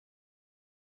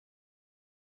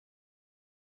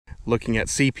looking at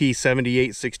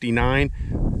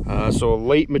CP7869. So a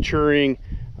late maturing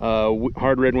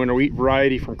hard red winter wheat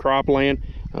variety from CROPLAN.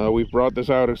 We've brought this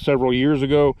out several years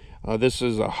ago. This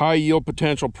is a high yield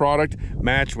potential product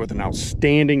matched with an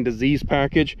outstanding disease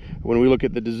package. When we look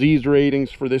at the disease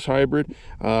ratings for this hybrid,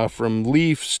 from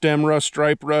leaf, stem rust,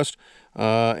 stripe rust,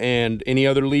 and any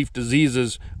other leaf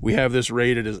diseases, we have this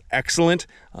rated as excellent.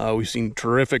 We've seen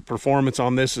terrific performance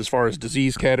on this as far as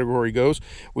disease category goes.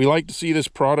 We like to see this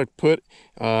product put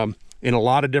in a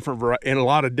lot of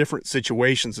different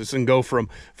situations. This can go from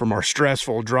our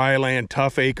stressful dry land,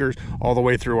 tough acres, all the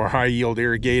way through our high yield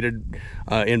irrigated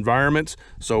environments.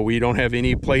 So we don't have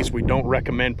any place we don't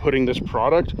recommend putting this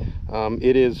product.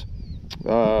 It is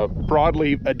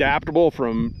broadly adaptable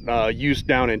from use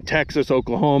down in Texas,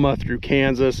 Oklahoma, through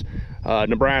Kansas,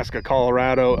 Nebraska,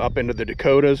 Colorado, up into the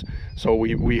Dakotas. So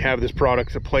we have this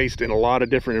product placed in a lot of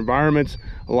different environments.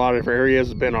 A lot of areas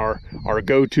has been our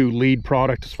go-to lead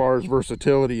product as far as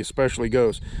versatility especially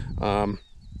goes.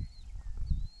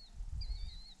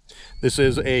 This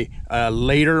is a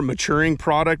later maturing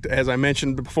product, as I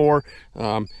mentioned before.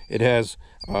 It has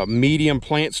medium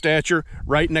plant stature.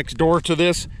 Right next door to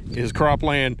this is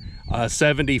CROPLAN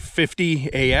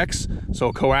 7050 AX,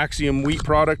 so coaxium wheat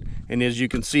product. And as you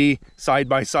can see, side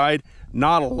by side,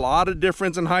 not a lot of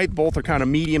difference in height. Both are kind of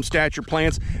medium stature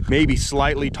plants, maybe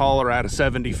slightly taller at a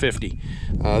 7050.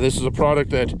 This is a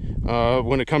product that,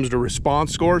 when it comes to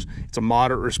response scores, it's a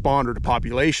moderate responder to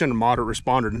population, a moderate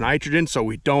responder to nitrogen, so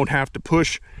we don't have to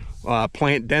push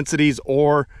plant densities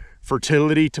or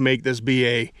fertility to make this be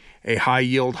a high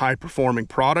yield, high performing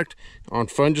product. On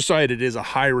fungicide, it is a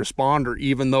high responder.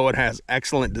 Even though it has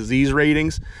excellent disease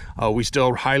ratings, we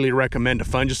still highly recommend a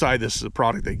fungicide. This is a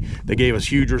product that gave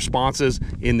us huge responses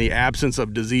in the absence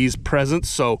of disease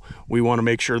presence, so we want to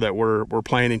make sure that we're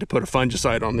planning to put a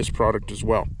fungicide on this product as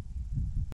well.